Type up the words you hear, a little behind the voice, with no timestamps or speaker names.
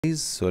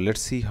So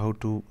let's see how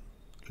to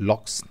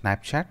lock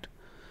Snapchat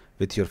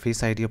with your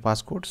Face ID or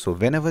passcode. So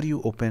whenever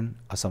you open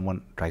or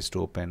someone tries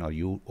to open or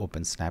you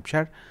open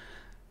Snapchat,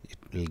 it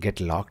will get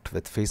locked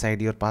with Face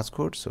ID or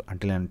passcode. So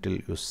until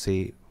you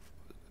say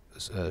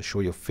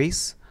show your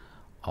face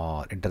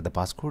or enter the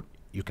passcode,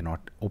 you cannot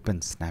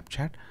open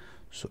Snapchat.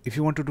 So if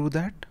you want to do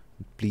that,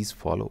 please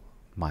follow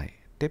my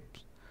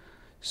tips.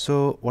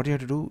 So what you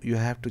have to do, you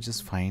have to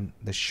just find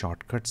the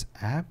Shortcuts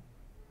app.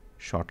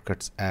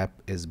 Shortcuts app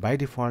is by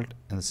default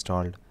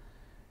installed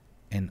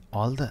in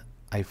all the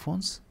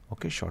iPhones.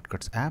 Okay,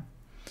 Shortcuts app.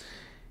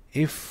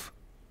 If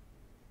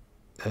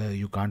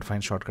you can't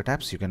find shortcut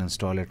apps, you can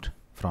install it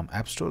from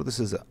App Store. This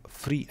is a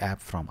free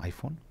app from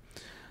iPhone.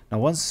 Now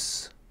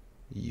once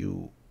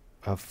you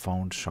have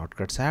found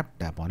Shortcuts app,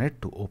 tap on it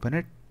to open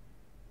it.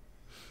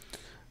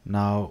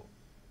 Now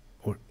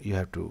you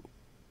have to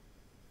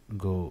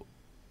go,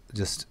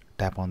 just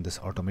tap on this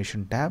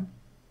automation tab.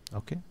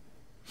 Okay,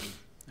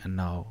 and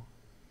now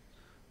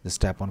just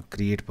tap on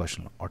create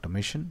personal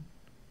automation.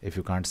 If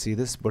you can't see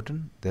this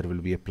button, there will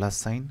be a plus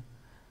sign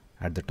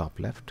at the top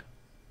left.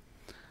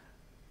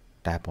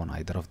 Tap on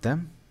either of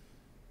them.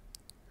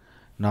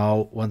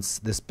 Now once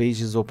this page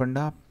is opened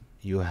up,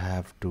 you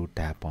have to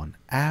tap on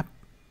app.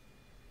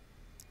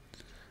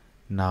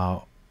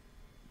 Now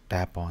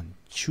tap on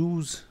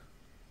choose.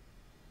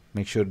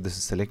 Make sure this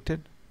is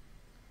selected.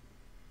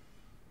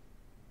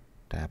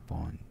 Tap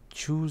on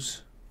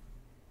choose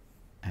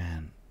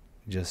and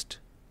just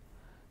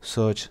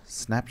search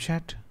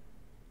Snapchat.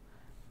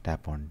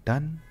 Tap on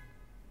done.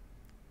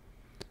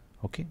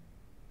 Okay,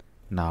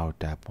 now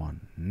tap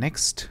on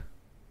next.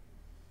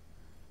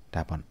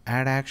 Tap on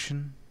add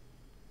action.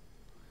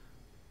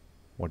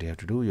 What you have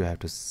to do, you have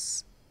to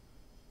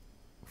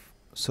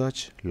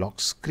search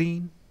lock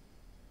screen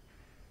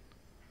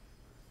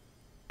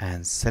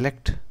and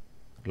select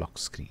lock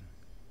screen.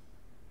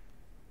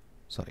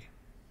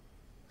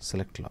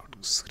 Select lock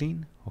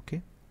screen.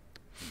 Okay,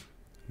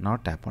 now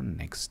tap on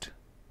next.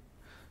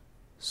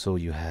 So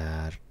you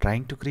are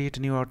trying to create a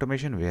new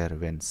automation where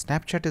when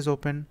Snapchat is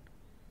open,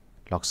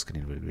 lock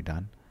screen will be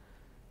done.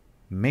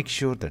 Make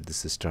sure that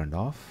this is turned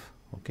off.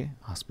 Okay,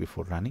 ask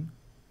before running.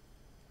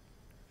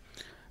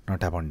 Now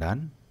tap on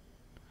done.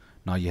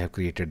 Now you have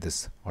created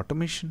this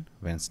automation.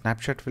 When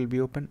Snapchat will be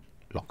open,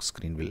 lock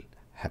screen will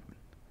happen.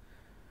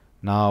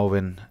 Now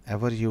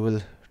whenever you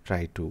will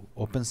try to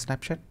open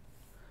Snapchat,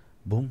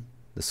 boom,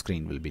 the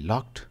screen will be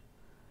locked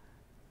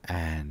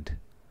and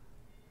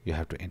you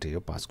have to enter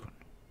your passcode.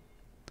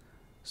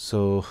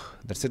 So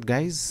that's it,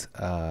 guys.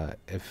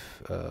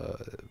 If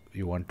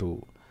you want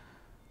to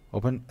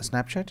open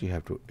Snapchat, you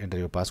have to enter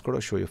your passcode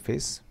or show your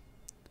face.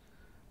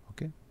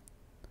 Okay,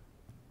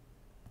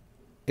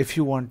 if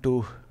you want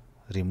to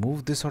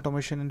remove this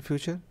automation in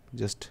future,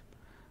 just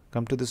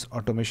come to this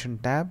automation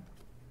tab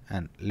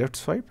and left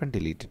swipe and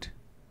delete it.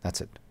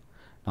 That's it.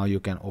 Now you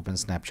can open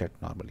Snapchat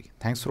normally.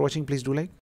 Thanks for watching. Please do like.